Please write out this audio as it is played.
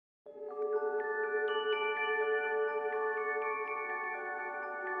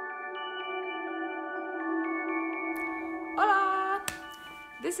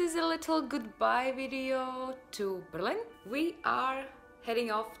This is a little goodbye video to Berlin. We are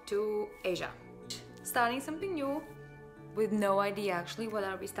heading off to Asia, starting something new with no idea actually what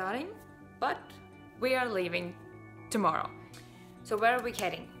are we starting, but we are leaving tomorrow. So where are we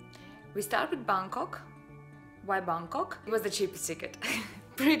heading? We start with Bangkok. Why Bangkok? It was the cheapest ticket.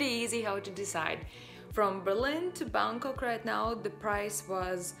 Pretty easy how to decide. From Berlin to Bangkok right now the price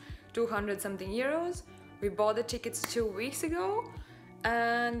was 200 something euros. We bought the tickets 2 weeks ago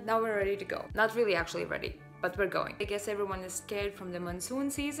and now we're ready to go. Not really actually ready, but we're going. I guess everyone is scared from the monsoon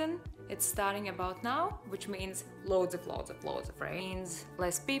season. It's starting about now, which means loads of rains,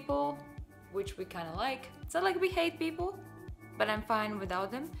 less people, which we kind of like. It's not like we hate people, but I'm fine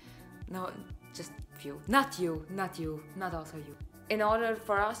without them. No, just few. Not you, not also you. In order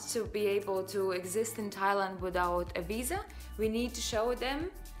for us to be able to exist in Thailand without a visa, we need to show them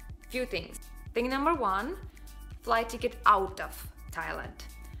a few things. Thing number one, flight ticket out of Thailand.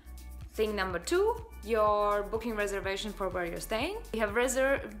 Thing number two, your booking reservation for where you're staying. We have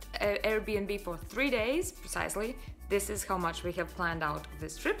reserved Airbnb for 3 days precisely. This is how much we have planned out of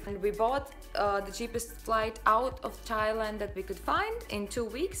this trip. And we bought the cheapest flight out of Thailand that we could find in 2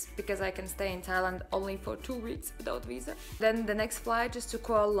 weeks, because I can stay in Thailand only for 2 weeks without visa. Then the next flight is to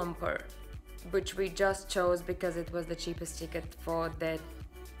Kuala Lumpur, which we just chose because it was the cheapest ticket for the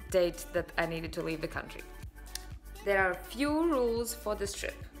date that I needed to leave the country. There are few rules for this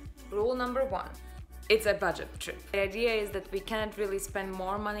trip. Rule number one, it's a budget trip. The idea is that we can't really spend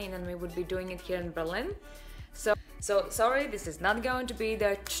more money than we would be doing it here in Berlin. So sorry, this is not going to be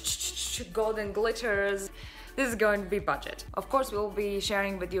the golden glitters. This is going to be budget. Of course, we'll be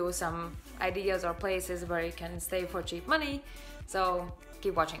sharing with you some ideas or places where you can stay for cheap money. So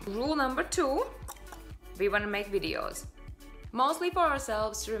keep watching. Rule number two, we want to make videos. Mostly for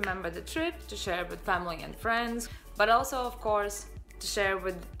ourselves, to remember the trip, to share with family and friends, but also, of course, to share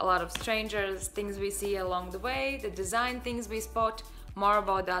with a lot of strangers, things we see along the way, the design things we spot. More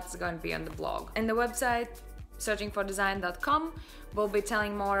about that's going to be on the blog. In the website, searchingfordesign.com, we'll be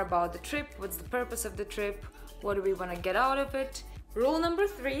telling more about the trip, what's the purpose of the trip, what do we want to get out of it. Rule number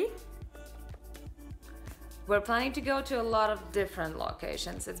three, we're planning to go to a lot of different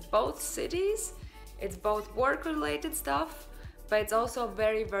locations. It's both cities, it's both work-related stuff, but it's also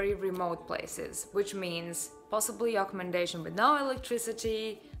very, very remote places, which means possibly accommodation with no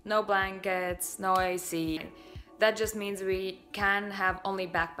electricity, no blankets, no AC. That just means we can have only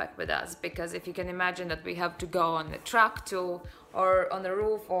backpack with us, because if you can imagine that we have to go on the truck to, or on the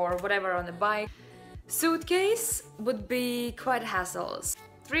roof or whatever on the bike, suitcase would be quite hassles.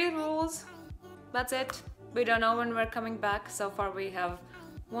 3 rules, that's it. We don't know when we're coming back. So far we have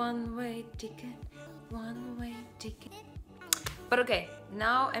one-way ticket. But okay,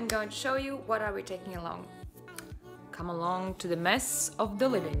 now I'm going to show you what are we taking along. Come along to the mess of the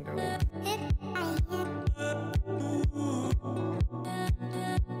living room.